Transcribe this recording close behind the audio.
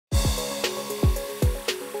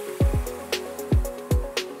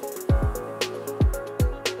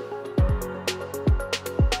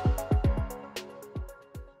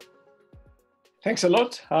Thanks a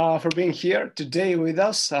lot for being here today with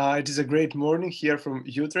us. It is a great morning here from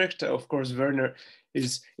Utrecht. Of course, Werner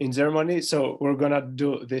is in Germany, so we're gonna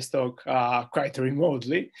do this talk quite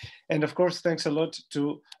remotely. And of course, thanks a lot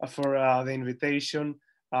for the invitation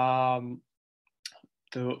from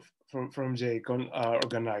JCON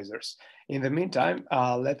organizers. In the meantime,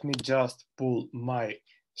 let me just pull my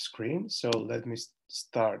screen. So let me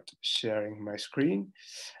start sharing my screen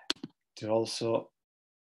to also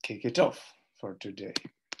kick it off for today.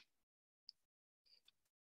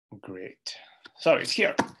 Great. So it's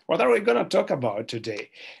here. What are we going to talk about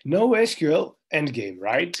today? NoSQL Endgame,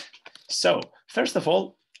 right? So first of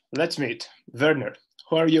all, let's meet. Werner,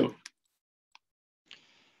 who are you?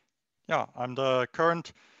 Yeah, I'm the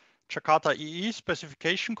current Jakarta EE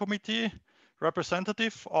Specification Committee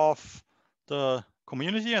representative of the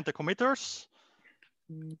community and the committers.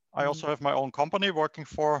 I also have my own company working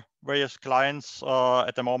for various clients.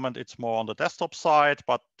 At the moment, it's more on the desktop side,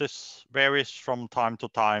 but this varies from time to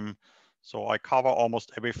time. So I cover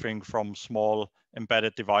almost everything from small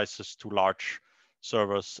embedded devices to large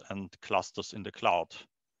servers and clusters in the cloud.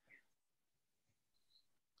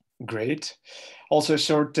 Great. Also a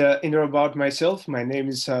short intro about myself. My name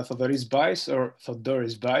is Thodoris Bais, or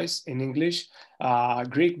Thodoris Bais in English.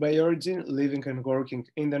 Greek by origin, living and working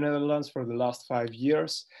in the Netherlands for the last 5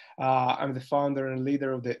 years. I'm the founder and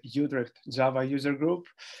leader of the Utrecht Java user group,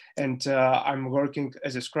 and I'm working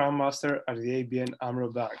as a Scrum Master at the ABN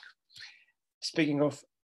AMRO Bank. Speaking of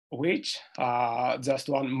which, just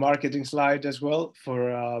one marketing slide as well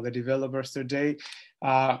for the developers today.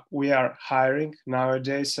 We are hiring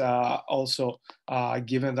nowadays, also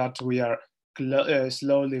given that we are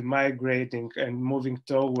slowly migrating and moving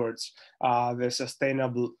towards the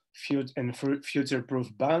sustainable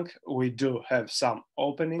future-proof bank. We do have some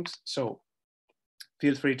openings, so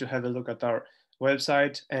feel free to have a look at our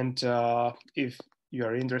website. And if you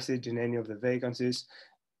are interested in any of the vacancies,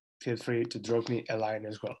 feel free to drop me a line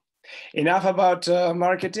as well. Enough about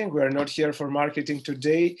marketing. We're not here for marketing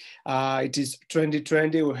today. It is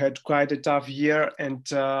 2020. We had quite a tough year, and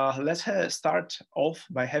let's start off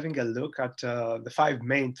by having a look at the 5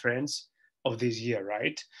 main trends of this year,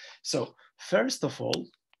 right? So first of all,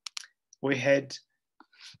 we had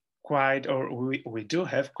we do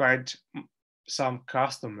have quite some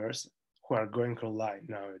customers who are going online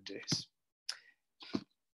nowadays.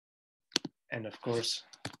 And of course,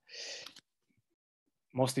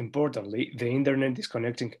 most importantly, the internet is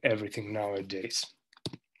connecting everything nowadays.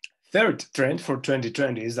 Third trend for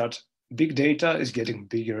 2020 is that big data is getting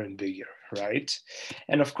bigger and bigger, right?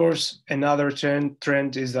 And of course, another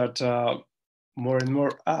trend is that more and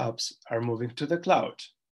more apps are moving to the cloud.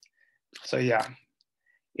 So yeah,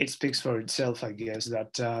 it speaks for itself, I guess,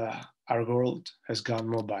 that our world has gone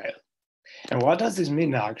mobile. And what does this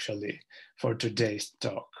mean actually for today's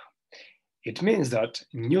talk? It means that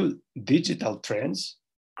new digital trends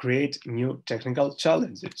create new technical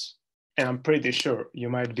challenges. And I'm pretty sure you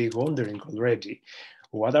might be wondering already,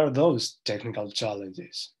 what are those technical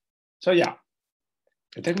challenges? So yeah,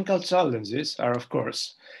 the technical challenges are, of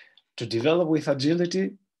course, to develop with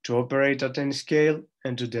agility, to operate at any scale,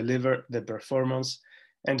 and to deliver the performance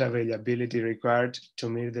and availability required to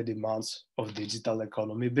meet the demands of digital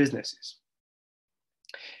economy businesses.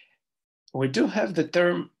 We do have the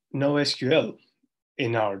term NoSQL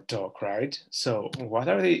in our talk, right? So what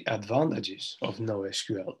are the advantages of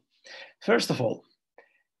NoSQL? First of all,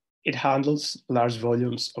 it handles large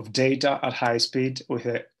volumes of data at high speed with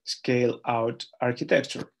a scale-out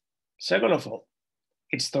architecture. Second of all,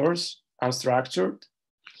 it stores unstructured,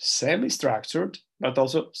 semi-structured, but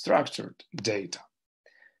also structured data.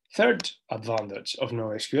 Third advantage of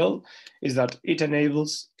NoSQL is that it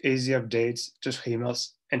enables easy updates to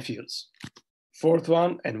schemas and fields. Fourth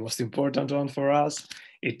one, and most important one for us,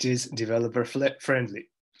 it is developer friendly.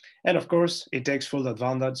 And of course, it takes full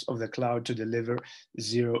advantage of the cloud to deliver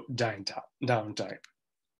zero downtime.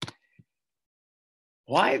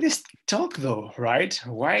 Why this talk though, right?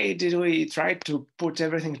 Why did we try to put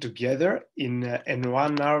everything together in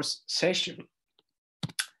 1 hour session?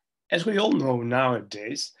 As we all know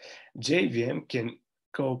nowadays, JVM can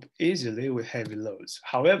cope easily with heavy loads.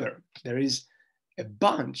 However, there is a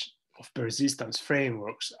bunch of persistence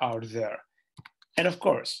frameworks out there. And of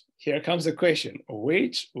course, here comes the question,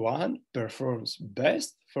 which one performs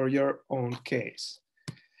best for your own case?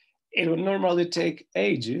 It would normally take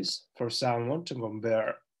ages for someone to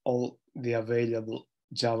compare all the available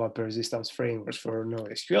Java persistence frameworks for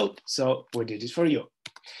NoSQL, so we did it for you.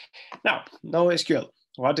 Now, NoSQL,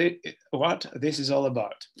 what this is all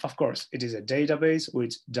about. Of course, it is a database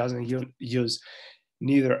which doesn't use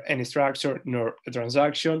neither any structure nor a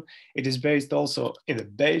transaction. It is based also in the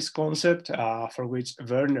base concept, for which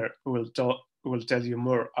Werner will tell you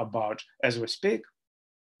more about as we speak.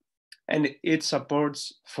 And it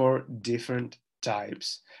supports 4 different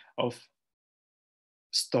types of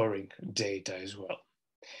storing data as well.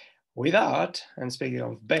 With that, and speaking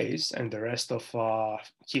of base and the rest of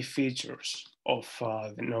key features of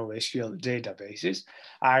the NoSQL databases,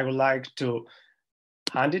 I would like to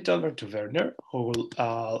hand it over to Werner, who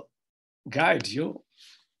will guide you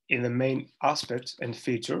in the main aspects and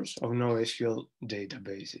features of NoSQL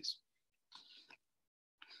databases.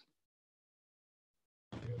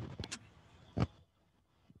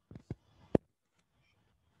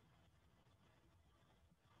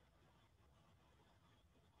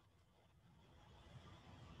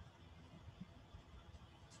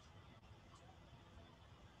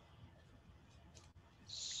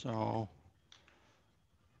 So,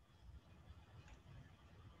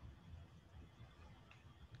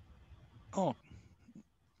 oh,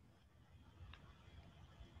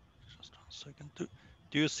 just 1 second. Do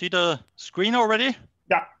you see the screen already?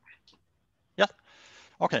 Yeah. Yeah.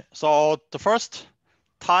 Okay. So the first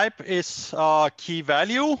type is key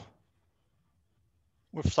value,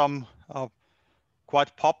 with some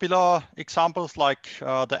quite popular examples like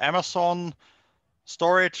the Amazon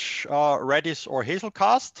storage, Redis or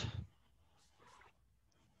Hazelcast.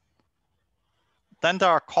 Then there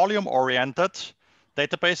are column-oriented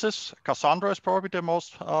databases. Cassandra is probably the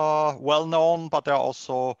most well-known, but there are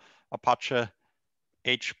also Apache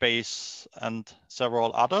HBase and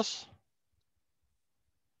several others.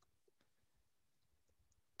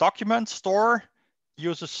 Document store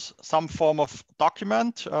uses some form of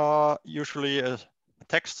document, usually a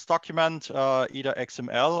text document, either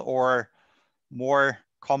XML or more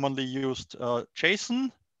commonly used JSON,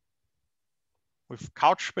 with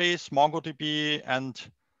Couchbase, MongoDB, and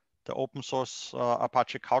the open source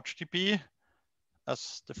Apache CouchDB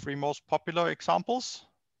as the 3 most popular examples.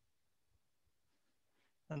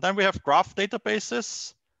 And then we have graph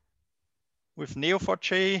databases with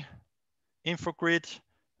Neo4j, Infogrid,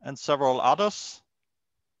 and several others.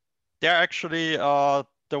 They're actually the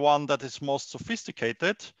one that is most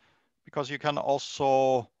sophisticated, because you can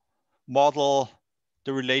also model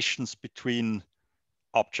the relations between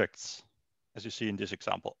objects, as you see in this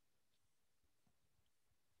example.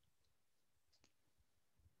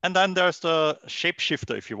 And then there's the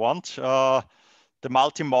shapeshifter, if you want, the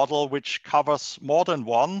multi-model, which covers more than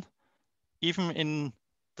one, even in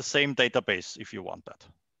the same database, if you want that.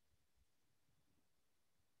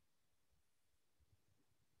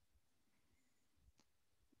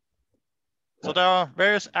 So there are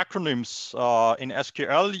various acronyms in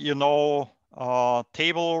SQL, you know,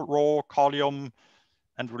 table, row, column,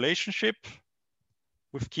 and relationship.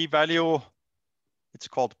 With key value, it's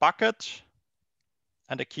called bucket,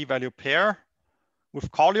 and a key value pair.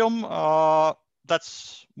 With column,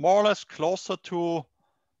 that's more or less closer to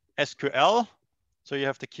SQL. So you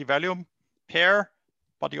have the key value pair,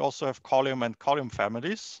 but you also have column and column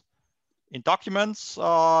families. In documents,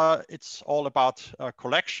 it's all about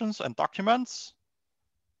collections and documents.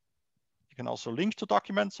 You can also link to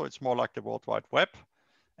documents, so it's more like the World Wide Web.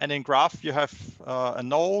 And in graph, you have a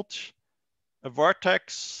node, a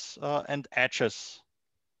vertex, and edges.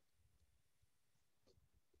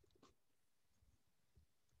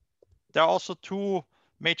 There are also 2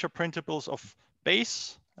 major principles of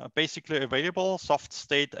base, basically available, soft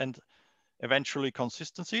state, and eventually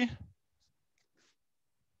consistency.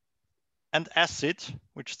 And ACID,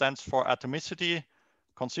 which stands for atomicity,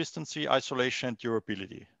 consistency, isolation, and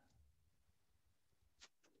durability.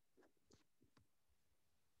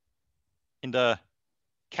 In the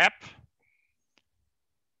CAP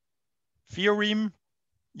theorem,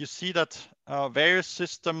 you see that various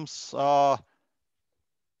systems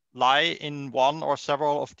lie in one or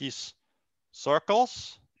several of these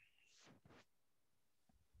circles.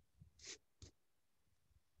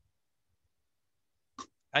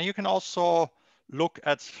 And you can also look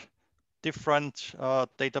at different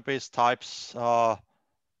database types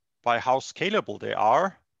by how scalable they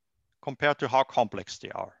are compared to how complex they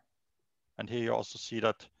are. And here you also see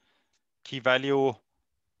that key value,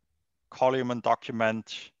 column, and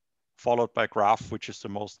document, followed by graph, which is the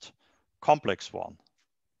most complex one.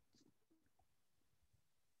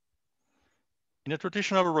 In a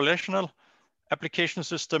traditional relational application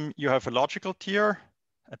system, you have a logical tier,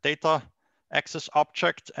 a data access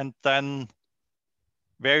object, and then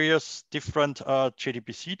various different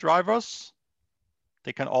JDBC drivers.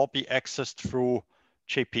 They can all be accessed through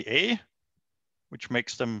JPA, which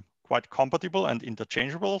makes them quite compatible and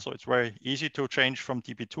interchangeable. So it's very easy to change from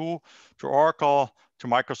DB2 to Oracle to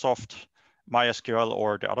Microsoft MySQL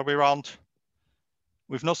or the other way around.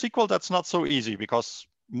 With NoSQL, that's not so easy because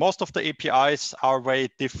most of the APIs are very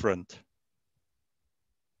different.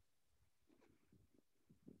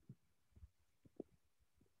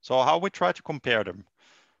 So how we try to compare them?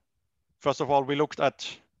 First of all, we looked at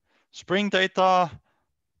Spring Data,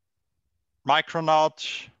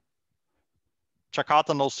 Micronaut,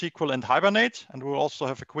 Jakarta NoSQL, and Hibernate. And we'll also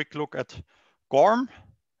have a quick look at GORM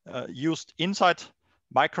used inside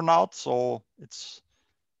Micronaut. So it's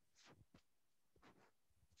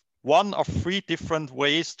one of 3 different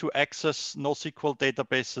ways to access NoSQL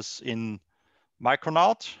databases in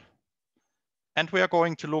Micronaut. And we are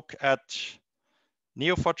going to look at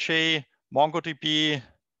Neo4j, MongoDB,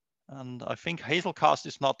 and I think Hazelcast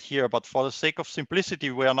is not here, but for the sake of simplicity,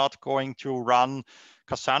 we are not going to run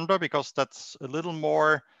Cassandra because that's a little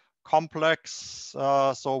more complex.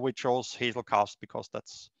 So we chose Hazelcast because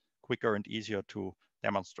that's quicker and easier to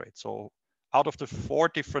demonstrate. So out of the 4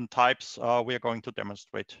 different types, we are going to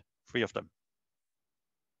demonstrate 3 of them.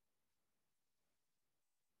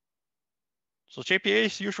 So JPA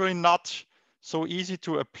is usually not so easy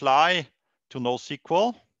to apply to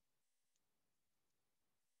NoSQL.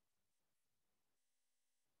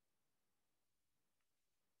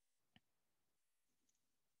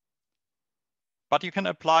 But you can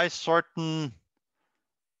apply certain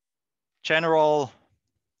general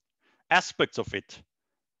aspects of it,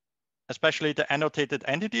 especially the annotated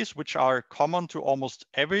entities, which are common to almost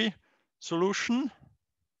every solution.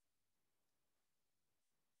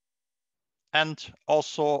 And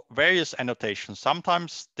also various annotations.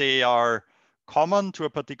 Sometimes they are common to a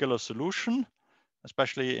particular solution,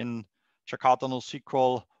 especially in Jakarta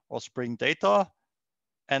NoSQL or Spring Data.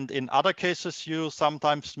 And in other cases, you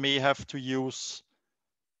sometimes may have to use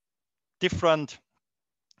different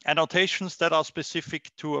annotations that are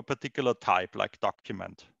specific to a particular type, like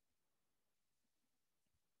document.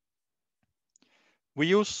 We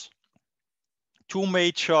use 2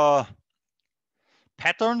 major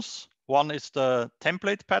patterns. One is the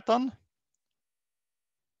template pattern.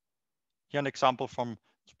 Here an example from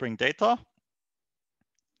Spring Data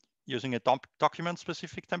using a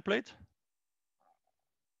document-specific template.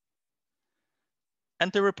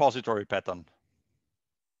 And the repository pattern.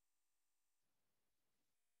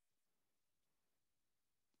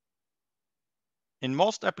 In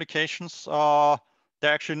most applications, they're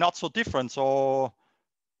actually not so different. So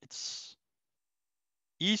it's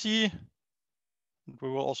easy, we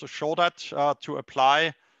will also show that, to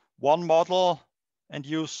apply one model and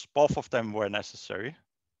use both of them where necessary.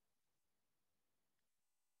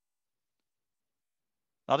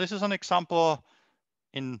 Now this is an example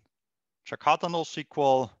in Jakarta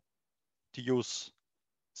NoSQL to use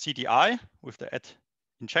CDI with the add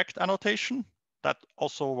inject annotation. That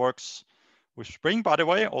also works with Spring, by the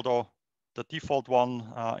way, although the default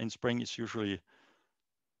one in Spring is usually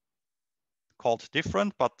called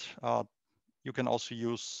different, but you can also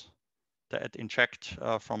use the add inject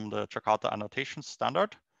from the Jakarta annotation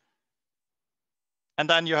standard. And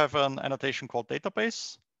then you have an annotation called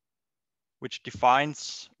database, which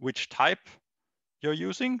defines which type you're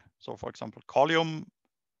using. So for example, column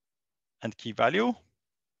and key value.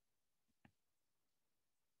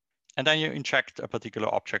 And then you inject a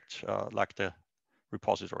particular object like the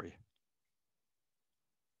repository.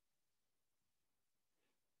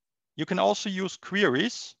 You can also use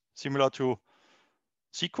queries similar to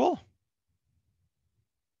SQL.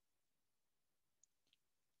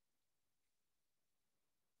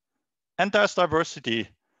 And there's diversity.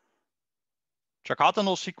 Jakarta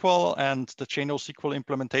NoSQL and the JNoSQL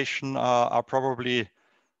implementation are probably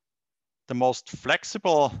the most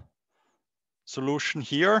flexible solution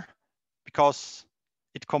here because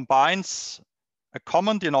it combines a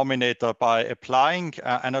common denominator by applying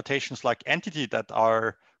annotations like entity that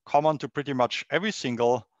are common to pretty much every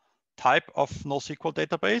single type of NoSQL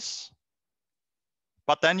database.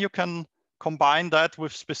 But then you can combine that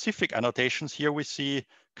with specific annotations. Here we see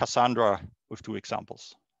Cassandra with 2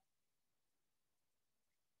 examples.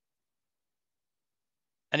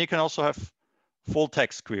 And you can also have full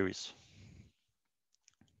text queries.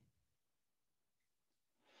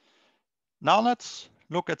 Now let's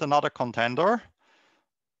look at another contender.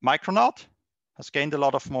 Micronaut has gained a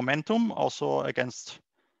lot of momentum also against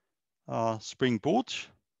Spring Boot,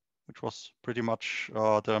 which was pretty much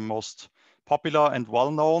the most popular and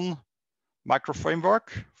well-known micro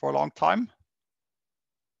framework for a long time.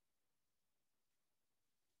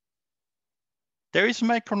 There is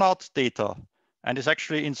Micronaut Data and is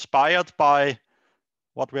actually inspired by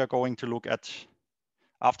what we are going to look at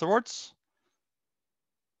afterwards.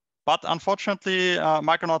 But unfortunately,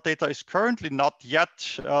 Micronaut Data is currently not yet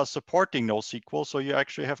supporting NoSQL, so you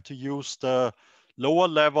actually have to use the lower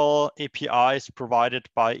level APIs provided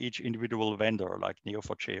by each individual vendor like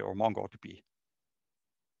Neo4j or MongoDB.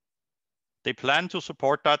 They plan to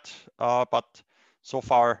support that, but so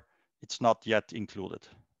far it's not yet included.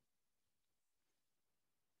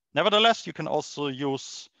 Nevertheless, you can also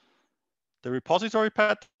use the repository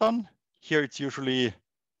pattern. Here it's usually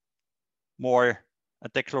more a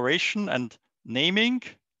declaration and naming.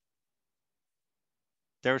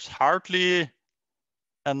 There's hardly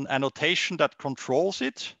an annotation that controls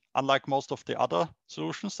it, unlike most of the other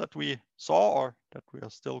solutions that we saw or that we are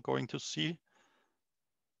still going to see.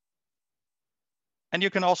 And you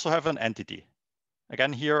can also have an entity.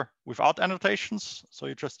 Again, here without annotations, so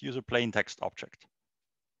you just use a plain text object.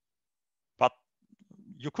 But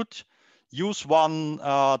you could use one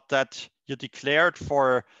that you declared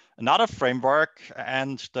for another framework,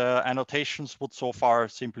 and the annotations would so far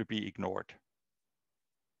simply be ignored.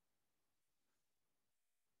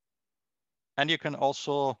 And you can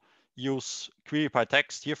also use query by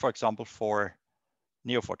text here, for example, for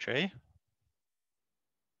Neo4j.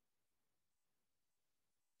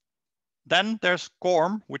 Then there's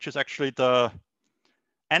GORM, which is actually the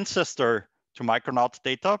ancestor to Micronaut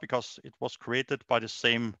Data because it was created by the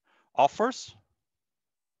same authors.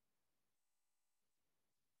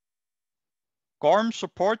 GORM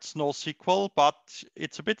supports NoSQL, but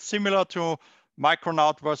it's a bit similar to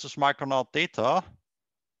Micronaut versus Micronaut Data.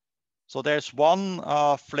 So there's one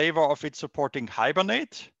flavor of it supporting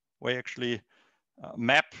Hibernate, where you actually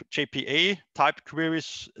map JPA type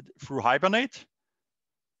queries through Hibernate.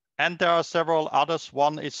 And there are several others.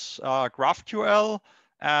 One is GraphQL,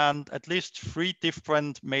 and at least 3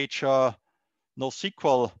 different major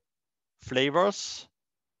NoSQL flavors.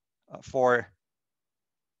 For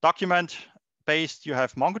document-based, you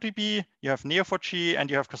have MongoDB, you have Neo4j,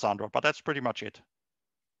 and you have Cassandra, but that's pretty much it.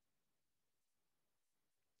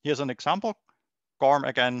 Here's an example. GORM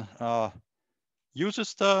again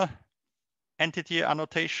uses the entity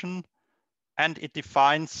annotation, and it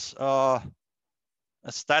defines a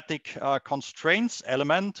static constraints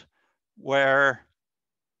element where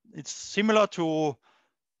it's similar to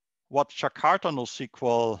what Jakarta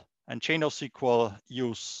NoSQL and JNoSQL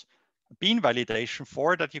use bean validation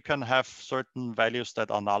for, that you can have certain values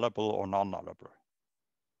that are nullable or non-nullable.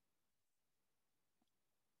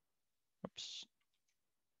 Oops.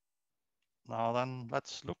 Now then,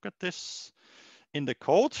 let's look at this in the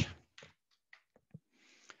code.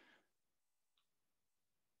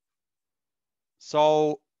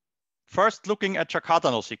 So first, looking at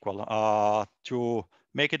Jakarta NoSQL to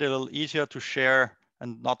make it a little easier to share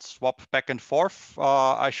and not swap back and forth.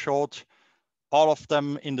 I showed all of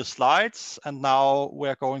them in the slides, and now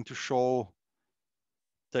we're going to show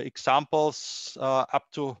the examples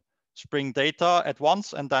up to Spring Data at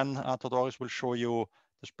once, and then Thodoris will show you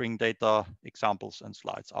the Spring Data examples and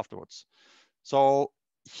slides afterwards. So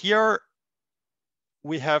here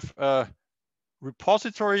we have a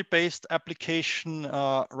repository-based application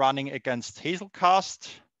running against Hazelcast.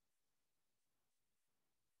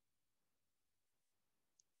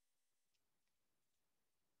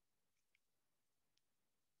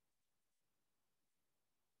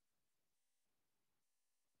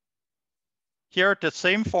 Here, the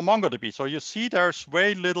same for MongoDB. So you see there's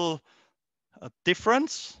very little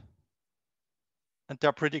difference, and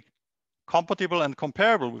they're pretty compatible and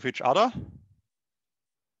comparable with each other.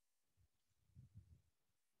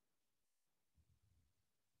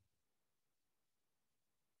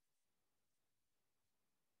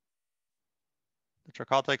 The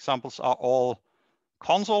Jakarta examples are all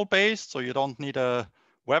console-based, so you don't need a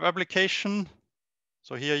web application.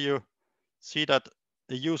 So here you see that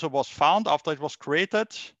the user was found after it was created.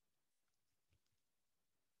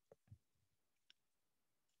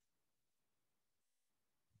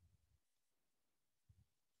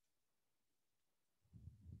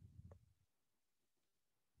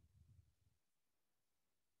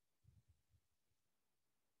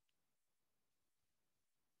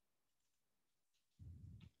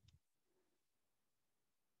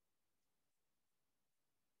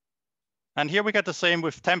 And here we get the same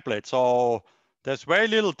with templates. So there's very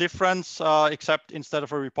little difference, except instead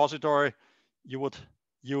of a repository, you would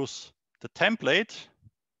use the template.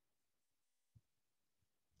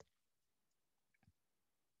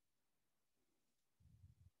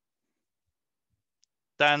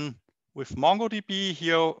 Then with MongoDB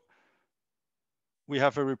here, we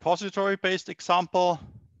have a repository-based example.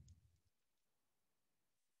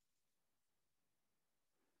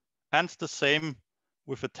 And the same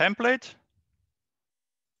with a template.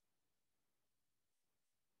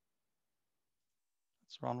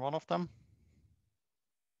 run one of them.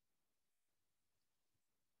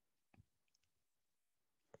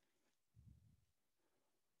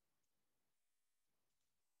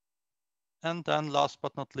 And then last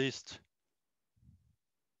but not least,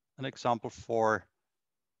 an example for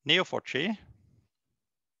Neo4j.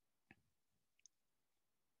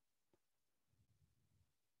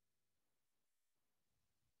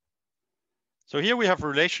 So here we have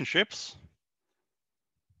relationships.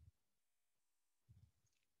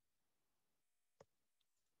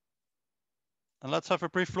 And let's have a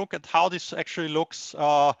brief look at how this actually looks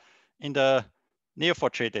in the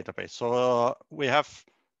Neo4j database. So we have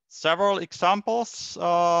several examples.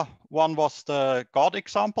 One was the God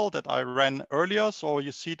example that I ran earlier. So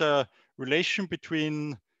you see the relation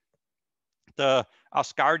between the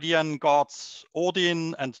Asgardian gods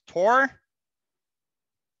Odin and Thor.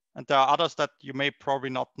 And there are others that you may probably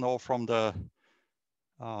not know from the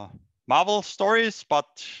Marvel stories,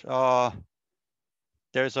 but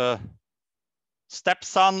there's a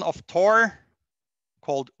stepson of Thor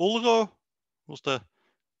called Ulro, who's the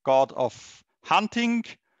god of hunting.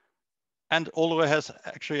 And Ulro has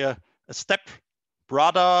actually a step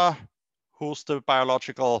brother who's the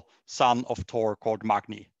biological son of Thor called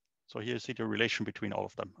Magni. So here you see the relation between all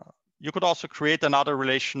of them. You could also create another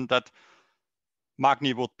relation that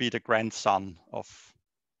Magni would be the grandson of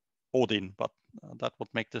Odin, but that would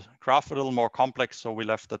make the graph a little more complex, so we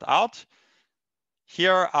left that out.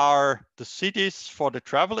 Here are the cities for the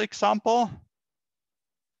travel example.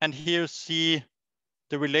 And here you see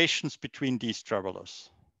the relations between these travelers.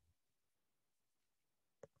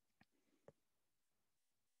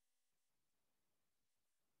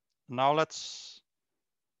 Now let's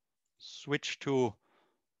switch to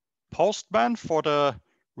Postman for the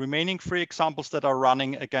remaining 3 examples that are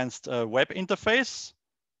running against a web interface.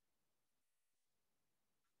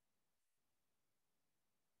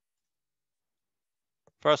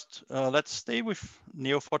 First, let's stay with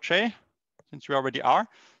Neo4j, since we already are.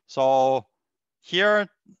 So here,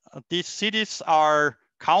 these cities are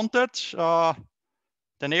counted. The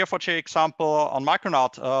Neo4j example on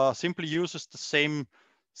Micronaut simply uses the same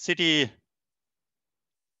city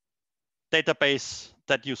database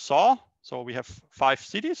that you saw. So we have 5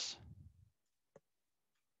 cities.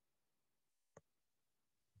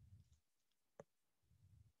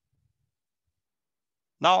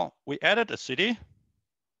 Now we added a city.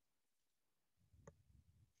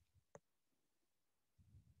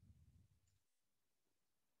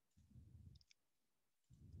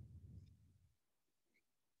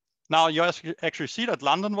 Now you actually see that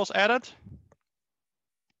London was added.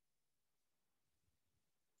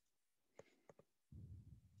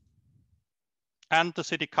 And the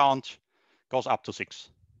city count goes up to 6.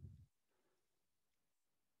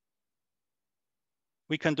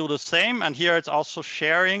 We can do the same, and here it's also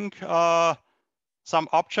sharing some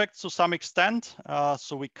objects to some extent.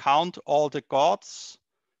 So we count all the gods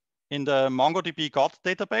in the MongoDB God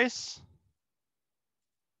database.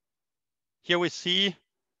 Here we see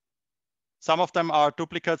some of them are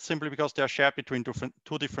duplicates simply because they are shared between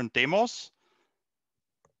two different demos.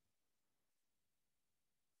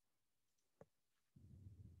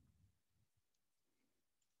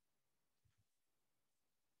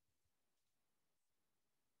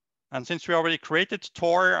 And since we already created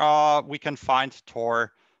Thor, we can find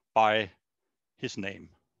Thor by his name.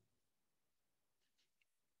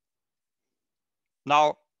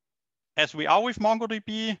 Now, as we are with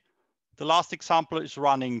MongoDB, the last example is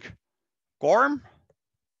running GORM,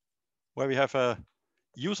 where we have a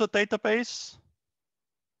user database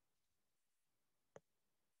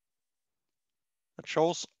that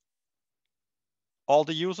shows all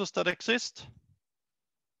the users that exist.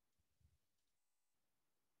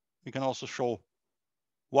 We can also show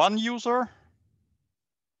one user.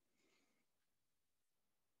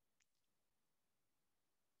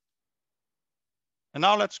 And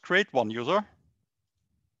now let's create one user.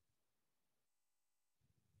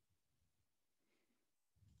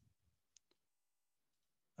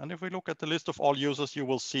 And if we look at the list of all users, you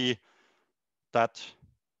will see that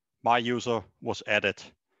my user was added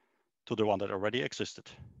to the one that already existed.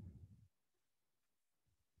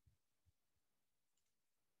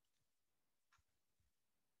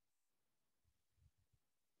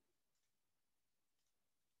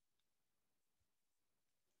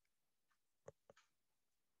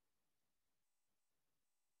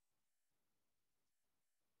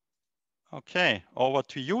 Okay, over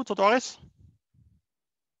to you, Thodoris.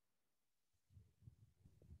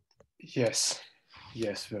 Yes,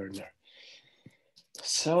 Werner.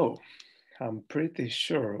 So I'm pretty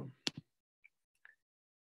sure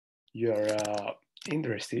you're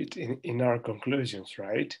interested in our conclusions,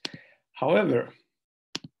 right? However,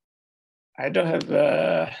 I don't have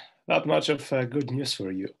that much of good news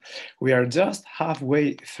for you. We are just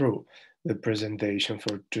halfway through the presentation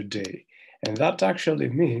for today. And that actually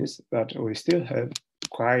means that we still have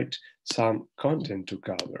quite some content to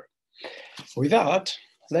cover. With that,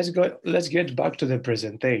 let's get back to the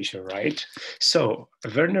presentation, right? So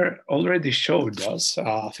Werner already showed us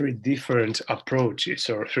three different approaches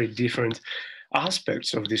or three different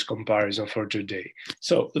aspects of this comparison for today.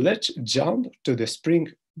 So let's jump to the Spring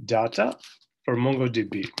Data for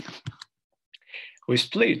MongoDB. We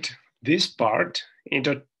split this part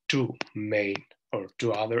into two main or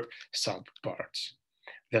two other subparts,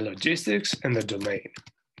 the logistics and the domain.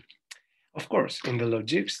 Of course, in the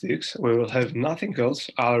logistics, we will have nothing else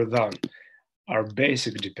other than our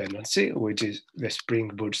basic dependency, which is the Spring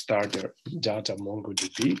Boot Starter Data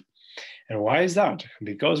MongoDB. And why is that?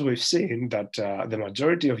 Because we've seen that the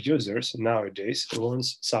majority of users nowadays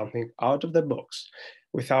wants something out of the box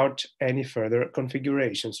without any further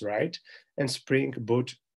configurations, right? And Spring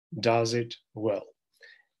Boot does it well.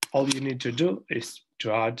 All you need to do is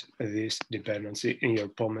to add this dependency in your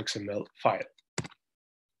POM.xml file.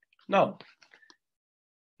 Now,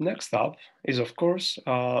 next up is, of course,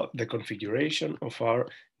 the configuration of our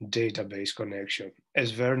database connection.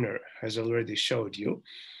 As Werner has already showed you,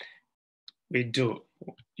 we do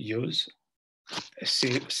use a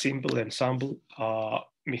simple ensemble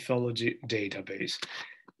mythology database.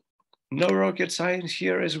 No rocket science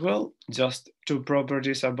here as well, just two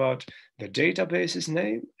properties about the database's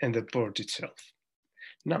name and the port itself.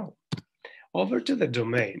 Now, over to the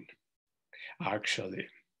domain. Actually,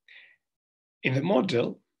 in the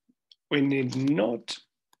model, we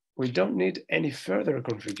don't need any further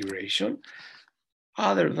configuration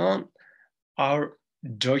other than our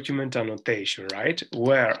document annotation, right?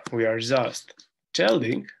 Where we are just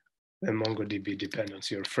telling the MongoDB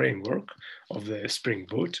dependency or framework of the Spring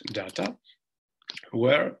Boot data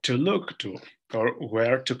where to look to or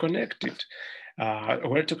where to connect it,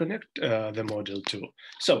 the model to.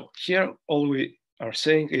 So here, all we are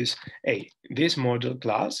saying is, hey, this model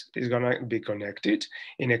class is gonna be connected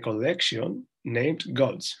in a collection named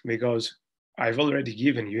gods, because I've already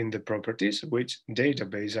given you in the properties which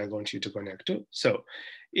database I want you to connect to. So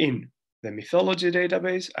in the mythology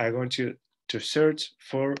database, I want you to search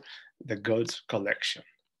for the gods collection.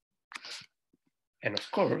 And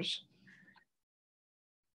of course,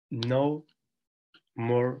 no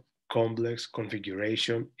more complex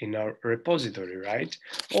configuration in our repository, right?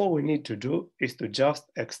 All we need to do is to just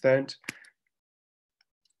extend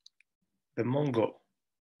the Mongo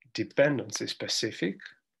dependency specific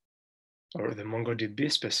or the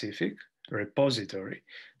MongoDB specific repository.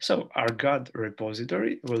 So our God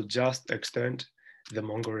repository will just extend the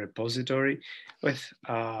Mongo repository with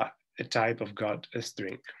a type of God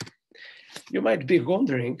string. You might be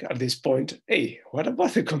wondering at this point, hey, what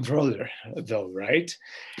about the controller though, right?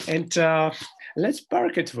 And let's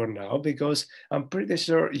park it for now, because I'm pretty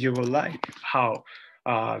sure you will like how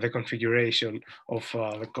the configuration of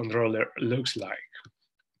the controller looks like.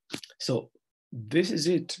 So this is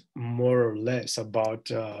it more or less about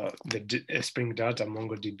the Spring Data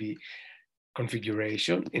MongoDB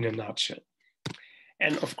configuration in a nutshell.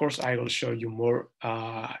 And of course, I will show you more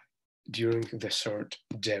during the short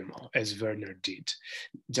demo, as Werner did,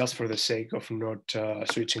 just for the sake of not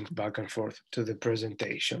switching back and forth to the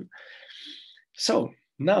presentation. So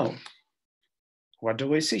now, what do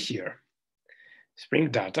we see here? Spring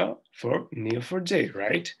Data for Neo4j,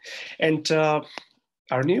 right? And our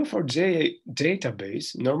Neo4j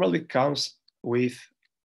database normally comes with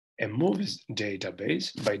a movies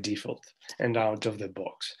database by default and out of the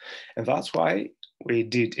box. And that's why we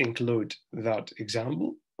did include that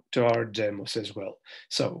example to our demos as well.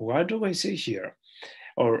 So what do we see here?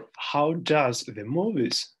 Or how does the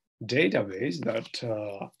movies database that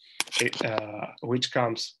which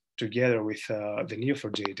comes together with the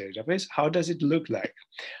Neo4j database, how does it look like?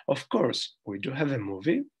 Of course, we do have a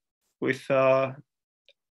movie with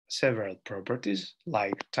several properties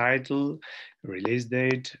like title, release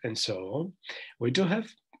date, and so on. We do have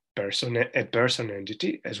a person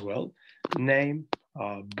entity as well, name,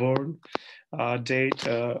 born date,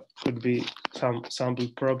 could be some sample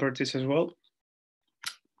properties as well.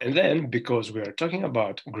 And then, because we are talking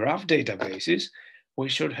about graph databases, we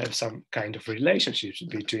should have some kind of relationships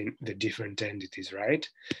between the different entities, right?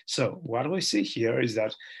 So what we see here is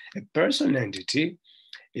that a person entity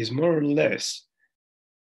is more or less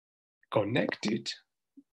connected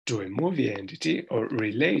to a movie entity or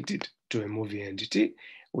related to a movie entity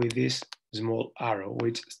with this small arrow,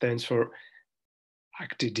 which stands for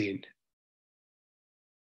acted in.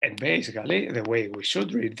 And basically, the way we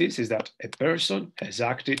should read this is that a person has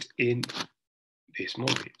acted in this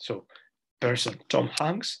movie. So person Tom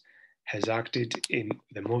Hanks has acted in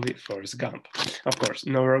the movie Forrest Gump. Of course,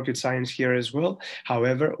 no rocket science here as well.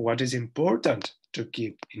 However, what is important to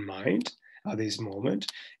keep in mind at this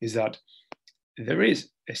moment is that there is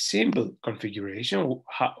a simple configuration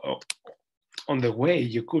on the way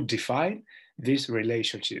you could define these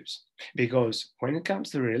relationships. Because when it comes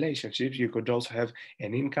to relationships, you could also have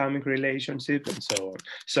an incoming relationship and so on.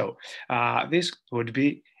 So this would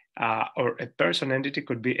be, or a person entity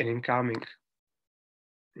could be an incoming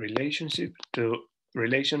relationship to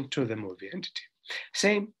relation to the movie entity.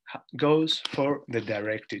 Same goes for the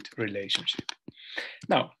directed relationship.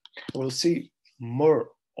 Now, we'll see more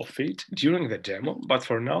of it during the demo, but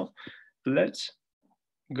for now, let's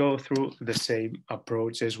go through the same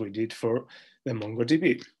approach as we did for the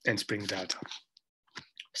MongoDB and Spring Data.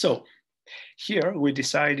 So here we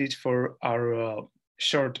decided for our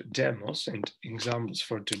short demos and examples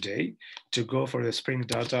for today to go for the Spring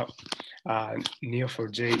Data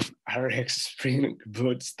Neo4j RX Spring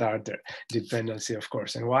Boot Starter dependency, of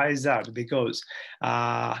course. And why is that? Because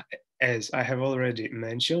as I have already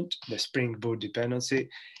mentioned, the Spring Boot dependency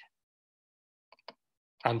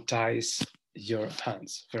unties your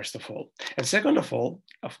hands, first of all. And second of all,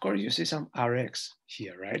 of course, you see some RX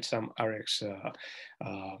here, right? Some RX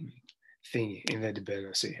thingy in the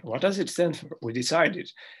dependency. What does it stand for? We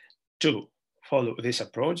decided to follow this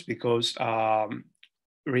approach because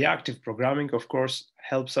reactive programming, of course,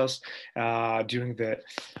 helps us during the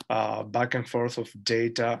back and forth of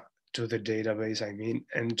data to the database, I mean,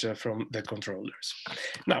 and from the controllers.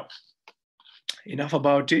 Now, enough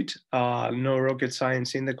about it. No rocket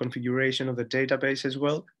science in the configuration of the database as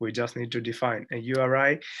well. We just need to define a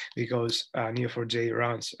URI because Neo4j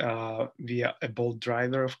runs via a bolt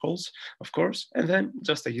driver, of course, and then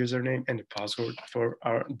just a username and a password for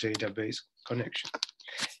our database connection.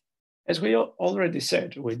 As we already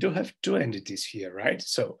said, we do have two entities here, right?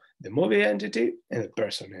 So the movie entity and the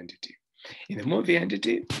person entity. In the movie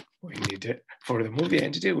entity, for the movie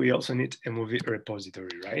entity, we also need a movie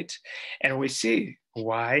repository, right? And we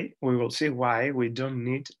will see why we don't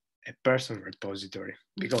need a person repository,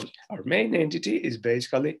 because our main entity is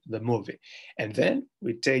basically the movie. And then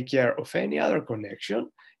we take care of any other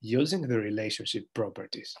connection using the relationship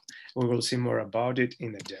properties. We will see more about it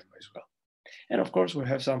in the demo as well. And of course, we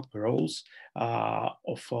have some roles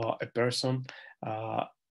of a person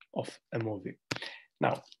of a movie.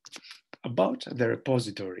 Now, about the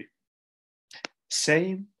repository,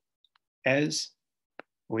 same as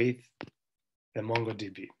with the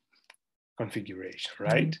MongoDB configuration,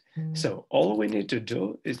 right? So all we need to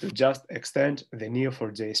do is to just extend the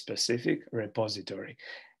Neo4j specific repository.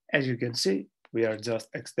 As you can see, we are just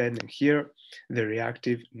extending here the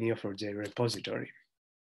reactive Neo4j repository.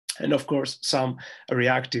 And of course, some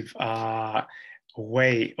reactive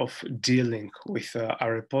way of dealing with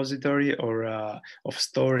a repository or of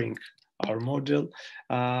storing our model,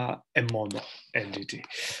 a mono entity.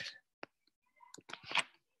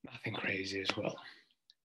 Nothing crazy as well.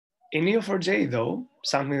 In Neo4j, though,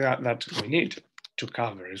 something that we need to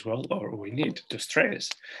cover as well, or we need to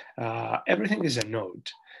stress, everything is a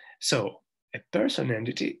node. So a person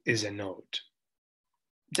entity is a node,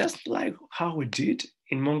 just like how we did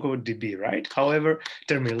in MongoDB, right? However,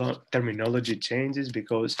 terminology changes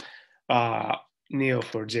because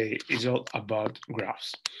Neo4j is all about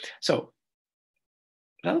graphs. So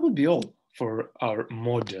that would be all for our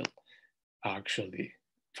model, actually,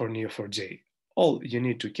 for Neo4j. All you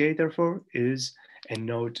need to cater for is a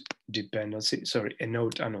node dependency, a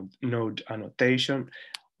node annotation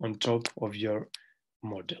on top of your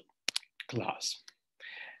model class.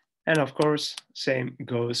 And of course, same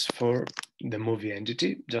goes for the movie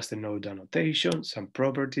entity, just a node annotation, some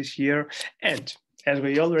properties here. And as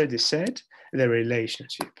we already said, the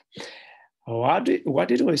relationship. What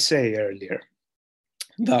did we say earlier?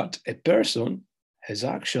 That a person has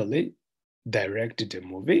actually directed a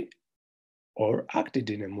movie or acted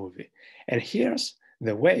in a movie. And here's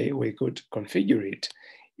the way we could configure it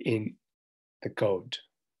in the code.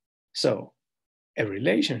 So a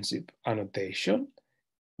relationship annotation,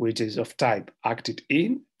 which is of type acted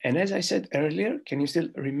in. And as I said earlier, can you still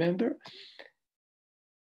remember?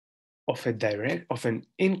 Of an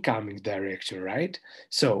incoming direction, right?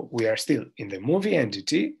 So we are still in the movie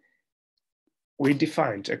entity. We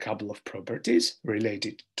defined a couple of properties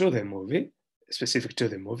related to the movie, specific to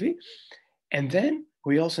the movie. And then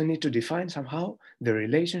we also need to define somehow the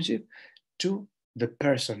relationship to the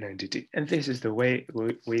person entity. And this is the way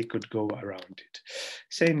we could go around it.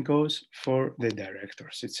 Same goes for the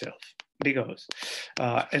directors itself. Because,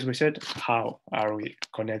 as we said, how are we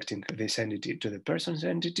connecting this entity to the person's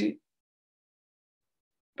entity?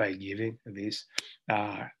 By giving this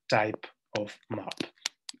type of map,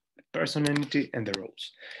 the person entity and the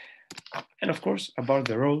roles. And of course, about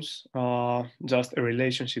the roles, just a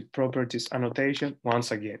relationship properties annotation,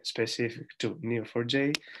 once again, specific to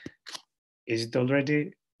Neo4j. Is it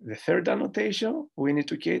already the third annotation we need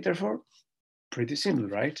to cater for? Pretty simple,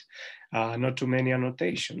 right? Not too many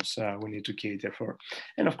annotations we need to cater for.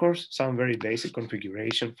 And of course, some very basic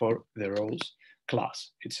configuration for the roles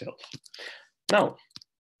class itself. Now,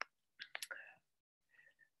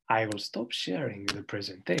 I will stop sharing the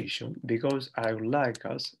presentation because I would like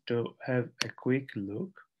us to have a quick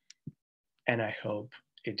look, and I hope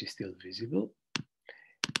it is still visible,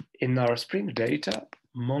 in our Spring Data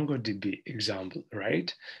MongoDB example,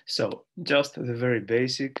 right? So just the very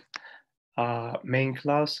basic main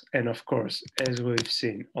class, and of course, as we've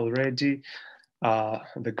seen already,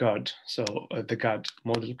 the God, so the God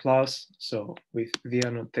model class, so with the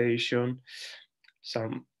annotation,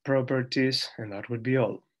 some properties, and that would be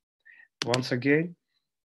all. Once again,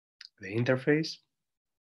 the interface,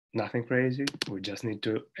 nothing crazy. We just need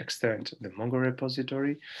to extend the Mongo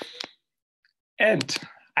repository. And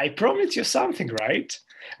I promised you something, right?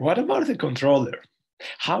 What about the controller?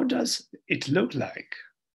 How does it look like?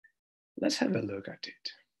 Let's have a look at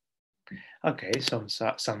it. Okay, some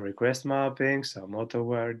request mappings, some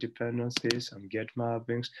auto-wire dependencies, some get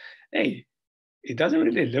mappings. Hey, it doesn't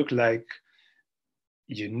really look like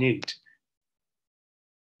you need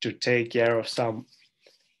to take care of some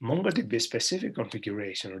MongoDB specific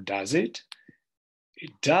configuration, or does it? It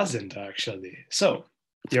doesn't actually. So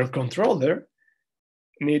your controller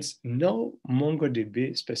needs no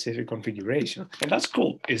MongoDB specific configuration, and that's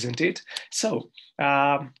cool, isn't it? So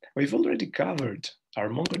we've already covered our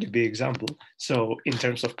MongoDB example, so in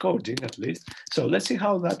terms of coding at least. So let's see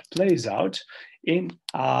how that plays out in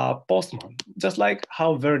Postman, just like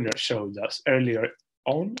how Werner showed us earlier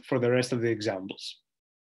on for the rest of the examples.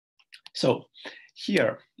 So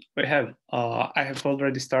here we have, I have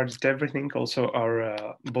already started everything. Also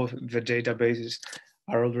our both the databases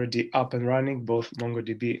are already up and running, both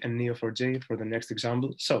MongoDB and Neo4j for the next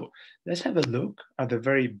example. So let's have a look at the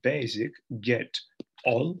very basic get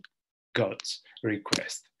all gods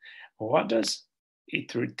request. What does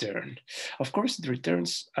it return? Of course, it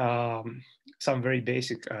returns some very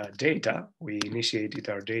basic data we initiated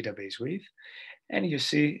our database with. And you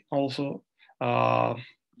see also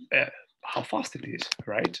how fast it is,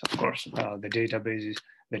 right? Of course, the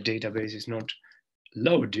database is not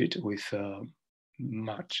loaded with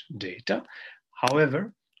much data.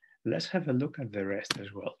 However, let's have a look at the rest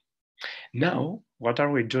as well. Now, what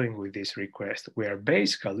are we doing with this request? We are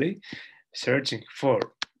basically searching for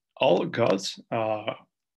all gods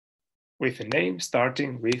with a name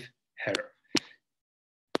starting with her.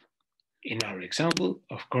 In our example,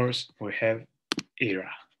 of course, we have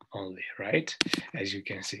era only, right? As you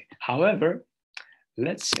can see. However,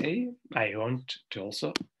 let's say I want to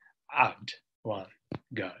also add one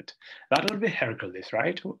god. That would be Hercules,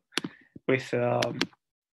 right? With a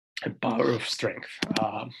power of strength.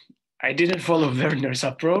 I didn't follow Werner's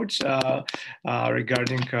approach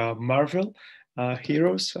regarding Marvel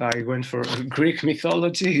heroes. I went for Greek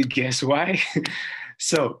mythology. Guess why?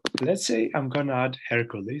 So let's say I'm gonna add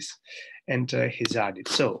Hercules, and he's added.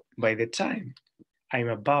 So by the time I'm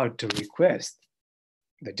about to request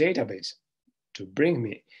the database to bring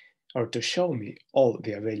me or to show me all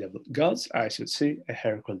the available gods, I should see a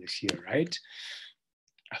Hercules here, right?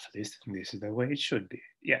 At least this is the way it should be.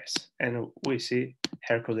 Yes, and we see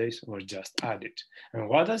Hercules was just added. And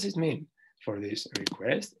what does it mean for this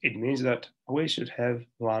request? It means that we should have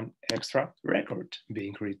one extra record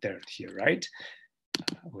being returned here, right?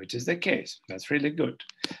 Which is the case. That's really good.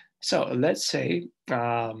 So let's say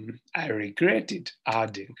I regretted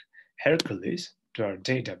adding Hercules to our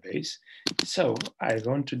database. So I'm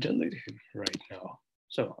going to delete him right now.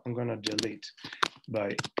 So I'm going to delete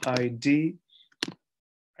by ID.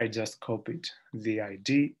 I just copied the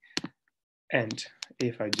ID. And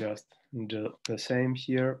if I just do the same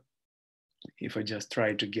here, if I just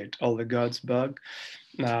try to get all the gods bug,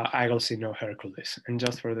 I will see no Hercules. And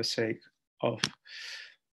just for the sake of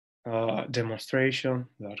demonstration,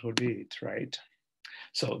 that would be it, right?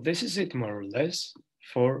 So this is it more or less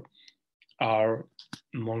for our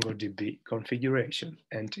MongoDB configuration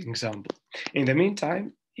and example. In the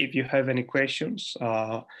meantime, if you have any questions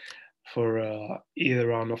for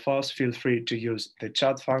either one of us, feel free to use the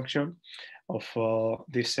chat function of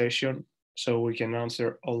this session so we can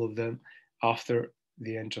answer all of them after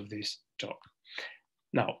the end of this talk.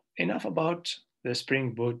 Now, enough about the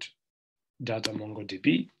Spring Boot data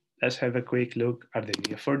MongoDB, let's have a quick look at the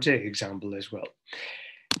Neo4j example as well.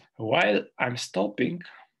 While I'm stopping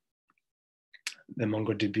the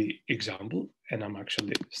MongoDB example, and I'm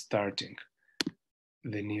actually starting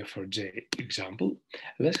the Neo4j example,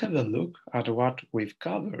 let's have a look at what we've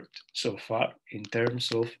covered so far in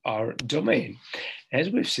terms of our domain. As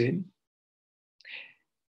we've seen,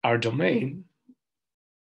 our domain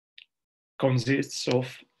consists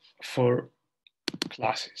of 4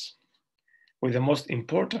 classes, with the most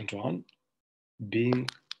important one being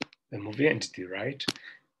the movie entity, right?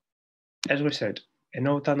 As we said, a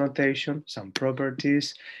node annotation, some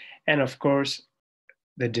properties, and of course,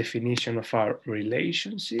 the definition of our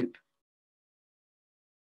relationship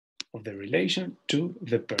of the relation to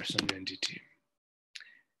the person entity.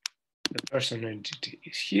 The person entity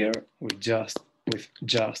is here with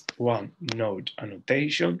just one node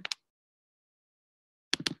annotation.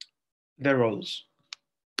 The roles,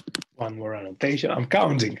 one more annotation. I'm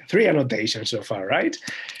counting 3 annotations so far, right?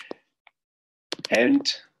 And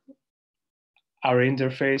our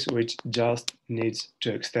interface, which just needs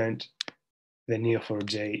to extend the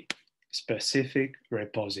Neo4j specific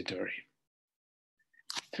repository.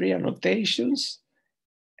 3 annotations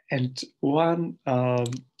and 1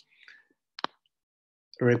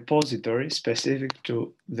 repository specific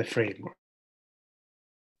to the framework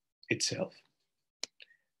itself.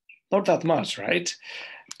 Not that much, right,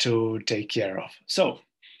 to take care of. So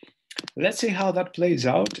let's see how that plays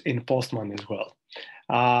out in Postman as well.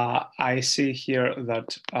 I see here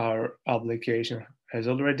that our application has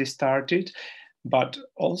already started, but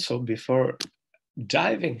also before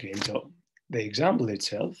diving into the example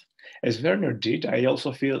itself, as Werner did, I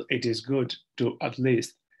also feel it is good to at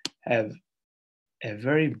least have a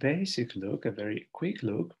very basic look, a very quick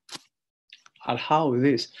look at how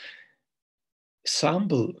this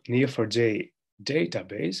sample Neo4j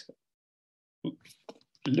database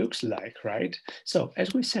looks like, right? So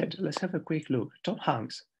as we said, let's have a quick look. Tom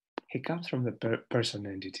Hanks, he comes from the person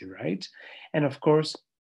entity, right? And of course,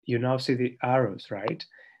 you now see the arrows, right?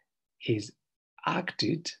 He's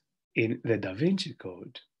acted in the Da Vinci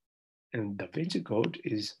Code. And Da Vinci Code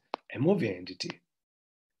is a movie entity.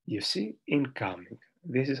 You see incoming.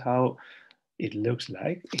 This is how it looks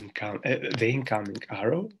like. The incoming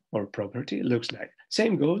arrow or property looks like.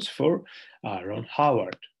 Same goes for Ron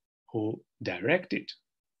Howard, who directed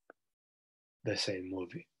the same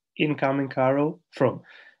movie. Incoming arrow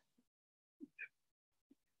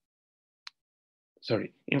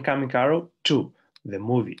to the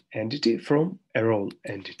movie entity from a role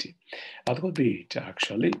entity. That would be it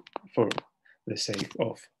actually, for the sake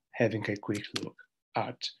of having a quick look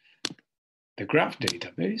at the graph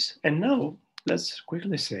database. And now let's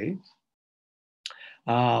quickly say,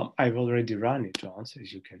 I've already run it once,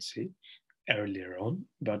 as you can see earlier on,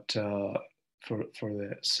 but for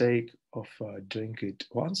the sake of doing it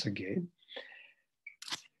once again,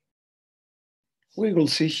 we will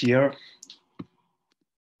see here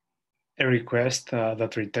a request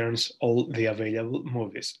that returns all the available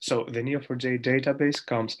movies. So the Neo4j database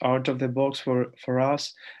comes out of the box for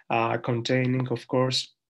us, containing, of course,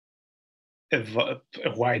 a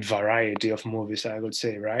wide variety of movies, I would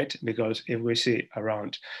say, right? Because if we see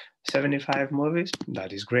around 75 movies,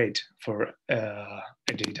 that is great for a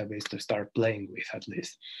database to start playing with, at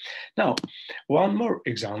least. Now, one more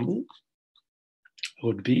example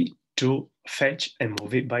would be to fetch a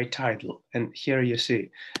movie by title. And here you see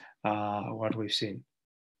what we've seen,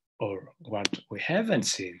 or what we haven't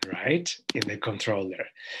seen, right, in the controller.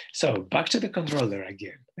 So back to the controller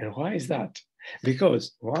again. And why is that?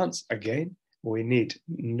 Because once again, we need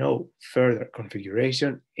no further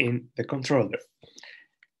configuration in the controller.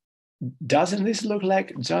 Doesn't this look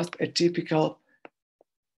like just a typical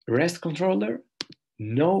REST controller?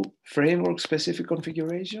 No framework specific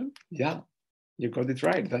configuration? Yeah, you got it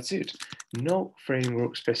right, that's it. No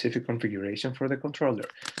framework specific configuration for the controller.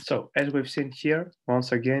 So as we've seen here,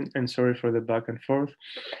 once again, and sorry for the back and forth,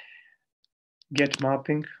 get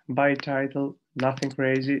mapping by title, nothing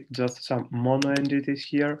crazy, just some mono entities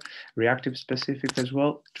here, reactive specific as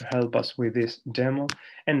well to help us with this demo.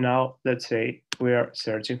 And now let's say we are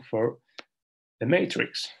searching for the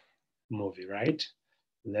Matrix movie, right?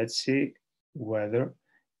 Let's see whether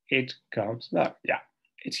it comes there. Yeah,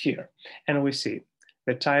 it's here. And we see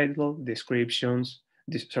the title, description,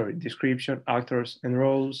 actors and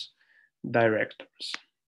roles, directors.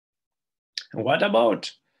 And what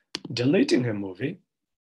about deleting a movie?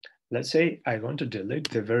 Let's say I want to delete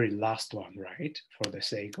the very last one, right? For the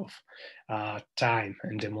sake of time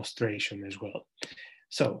and demonstration as well.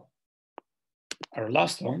 So our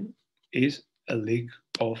last one is A League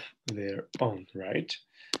of Their Own, right?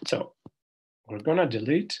 So we're gonna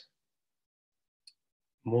delete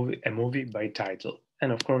a movie by title.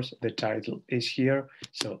 And of course, the title is here.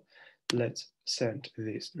 So let's send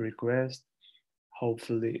this request.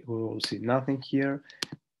 Hopefully we will see nothing here.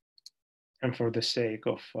 And for the sake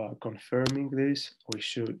of confirming this, we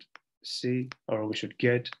should see, or we should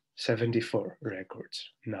get 74 records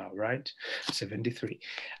now, right? 73.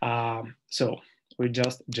 So we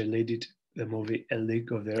just deleted the movie A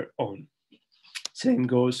League of Their Own. Same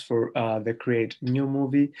goes for the create new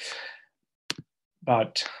movie.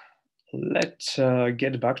 But let's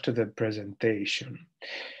get back to the presentation.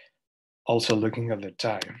 Also looking at the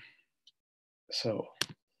time. So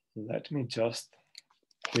let me just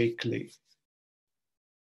quickly.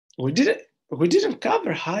 We didn't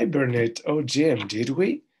cover Hibernate OGM, did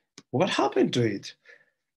we? What happened to it?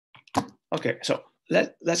 Okay, so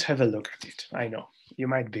let's have a look at it. I know you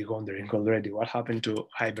might be wondering already what happened to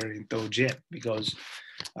Hibernate OGM, because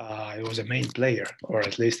it was a main player, or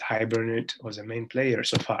at least Hibernate was a main player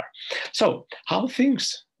so far. So how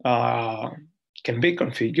things can be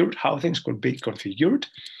configured, how things could be configured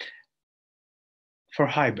for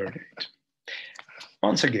Hibernate.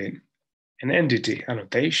 Once again, an entity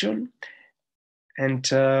annotation, and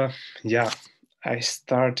yeah, I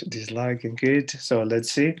start disliking it. So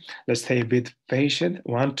let's see, let's stay a bit patient.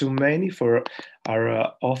 One too many for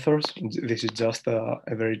our authors. This is just a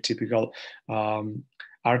very typical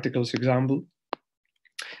articles example.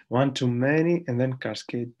 One too many, and then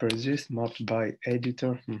cascade persist mapped by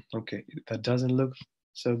editor. Okay, that doesn't look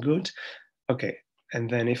so good. Okay, and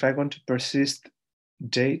then if I want to persist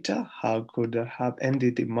data, how could I have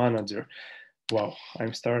entity manager? Wow, I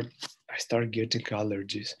start getting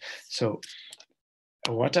allergies. So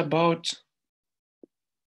what about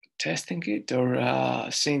testing it, or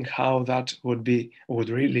seeing how that would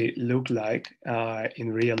really look like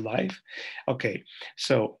in real life? Okay,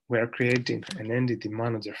 so we're creating an entity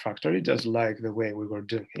manager factory, just like the way we were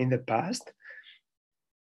doing in the past.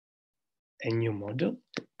 A new model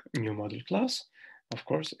class, of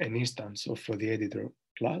course, an instance of the editor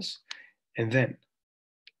class, and then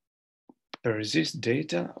persist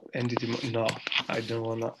data entity. No, I don't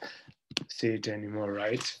wanna see it anymore,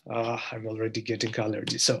 right? I'm already getting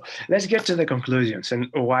allergies. So let's get to the conclusions, and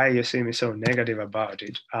why you see me so negative about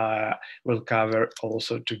it. We'll cover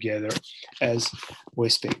also together as we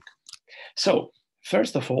speak. So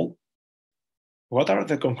first of all, what are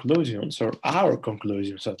the conclusions, or our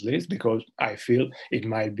conclusions at least, because I feel it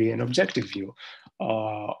might be an objective view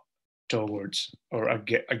towards or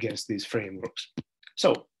against these frameworks.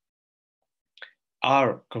 So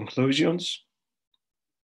our conclusions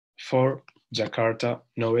for Jakarta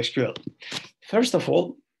NoSQL. First of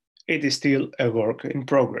all, it is still a work in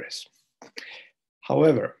progress.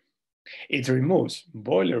 However, it removes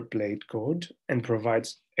boilerplate code and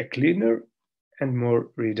provides a cleaner and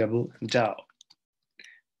more readable DAO.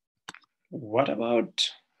 What about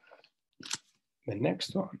the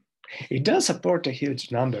next one? It does support a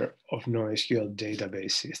huge number of NoSQL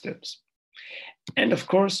database systems. And of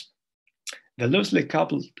course, the loosely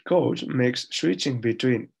coupled code makes switching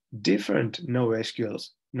between different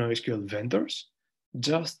NoSQL vendors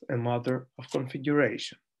just a matter of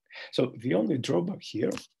configuration. So the only drawback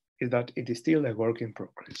here is that it is still a work in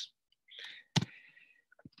progress.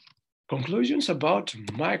 Conclusions about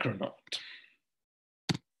Micronaut.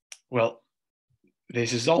 Well,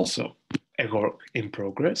 this is also a work in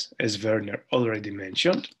progress, as Werner already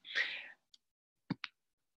mentioned.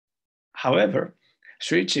 However,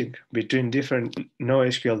 switching between different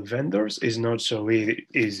NoSQL vendors is not so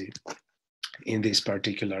easy in this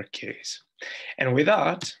particular case. And with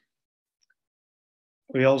that,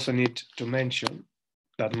 we also need to mention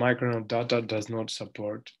that Micronaut Data does not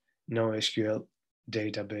support NoSQL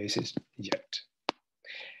databases yet.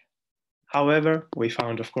 However, we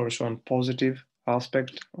found, of course, one positive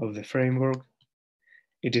aspect of the framework.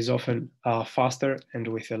 It is often faster and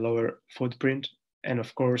with a lower footprint. And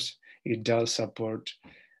of course, it does support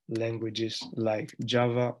languages like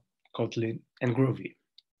Java, Kotlin, and Groovy.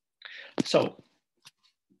 So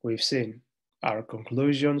we've seen our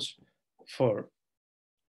conclusions for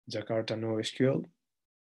Jakarta NoSQL,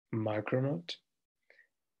 Micronaut.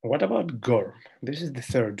 What about GORM? This is the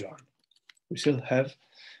third one. We still have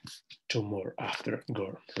two more after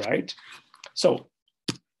GORM, right? So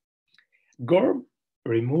GORM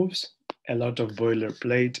removes a lot of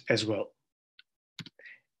boilerplate as well.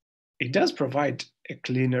 It does provide a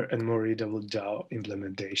cleaner and more readable DAO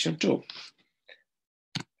implementation too.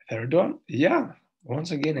 Third one, yeah,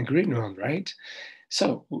 once again a green one, right?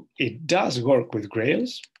 So it does work with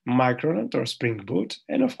Grails, Micronaut or Spring Boot,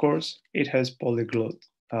 and of course it has polyglot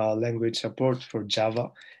language support for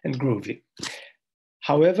Java and Groovy.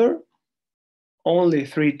 However, only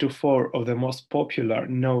 3 to 4 of the most popular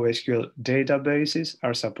NoSQL databases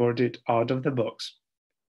are supported out of the box.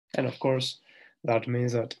 And of course, that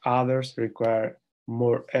means that others require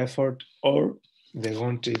more effort or they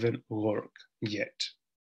won't even work yet.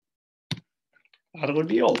 That will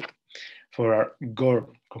be all for our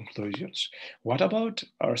GORM conclusions. What about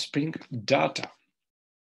our Spring Data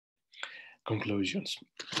conclusions?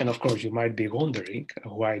 And of course, you might be wondering,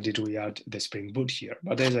 why did we add the Spring Boot here?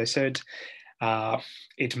 But as I said,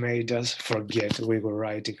 it made us forget we were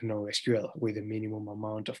writing NoSQL with a minimum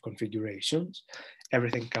amount of configurations.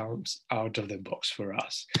 Everything comes out of the box for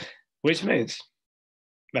us, which means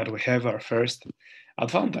that we have our first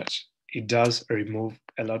advantage. It does remove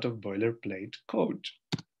a lot of boilerplate code.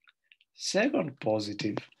 Second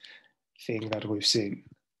positive thing that we've seen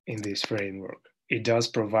in this framework, it does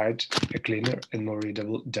provide a cleaner and more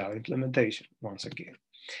readable DAO implementation once again.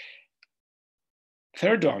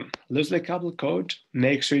 Third one, loosely coupled code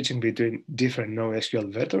makes switching between different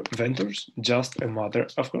NoSQL vendors just a matter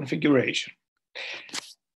of configuration.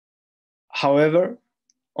 However,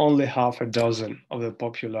 only half a dozen of the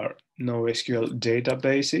popular NoSQL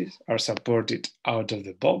databases are supported out of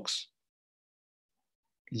the box,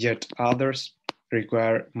 yet others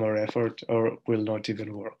require more effort or will not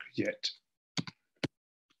even work yet.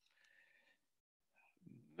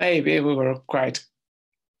 Maybe we were quite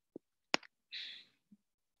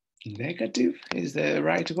negative, is the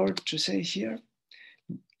right word to say here,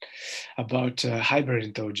 about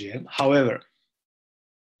Hibernate OGM. However,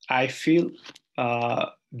 I feel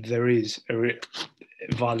there is a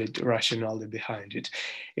valid rationale behind it.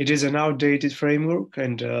 It is an outdated framework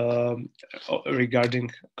and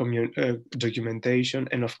regarding documentation,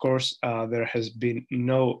 and of course, there has been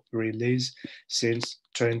no release since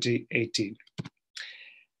 2018.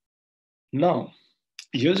 Now,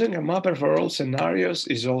 using a mapper for all scenarios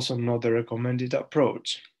is also not a recommended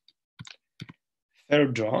approach.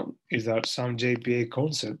 Third one is that some JPA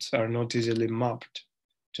concepts are not easily mapped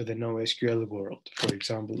to the NoSQL world, for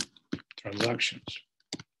example, transactions.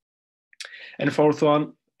 And fourth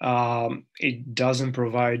one, it doesn't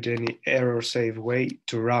provide any error-safe way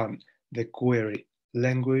to run the query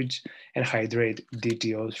language and hydrate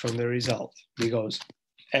DTOs from the result, because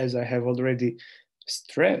as I have already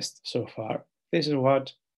stressed so far, this is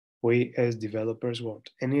what we as developers want,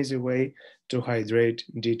 an easy way to hydrate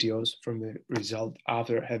DTOs from the result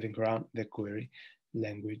after having run the query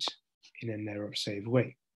language in an error-safe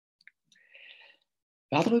way.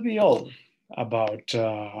 That will be all about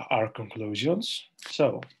our conclusions.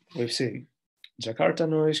 So we've seen Jakarta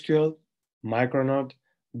NoSQL, Micronaut,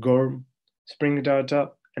 GORM, Spring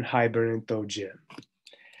Data, and Hibernate OGM.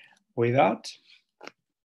 With that,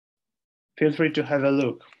 feel free to have a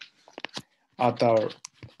look at our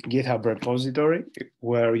GitHub repository,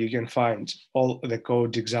 where you can find all the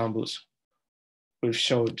code examples we've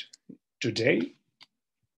showed today.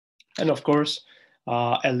 And of course,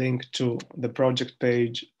 a link to the project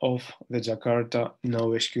page of the Jakarta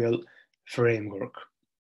NoSQL framework.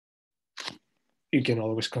 You can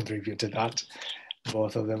always contribute to that.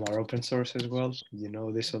 Both of them are open source as well. You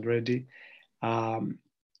know this already.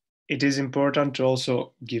 It is important to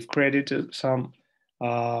also give credit to some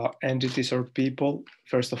entities or people.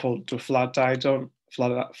 First of all, to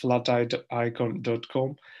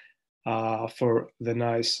flatiteicon.com for the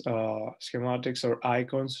nice schematics or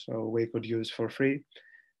icons we could use for free.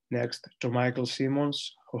 Next, to Michael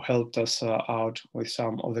Simmons, who helped us out with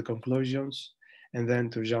some of the conclusions. And then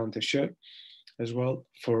to Jean Techeux as well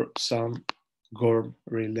for some GORM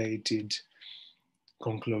related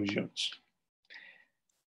conclusions.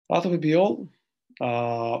 That will be all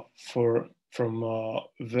from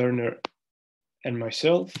Werner and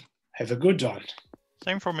myself. Have a good one.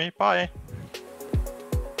 Same for me. Bye.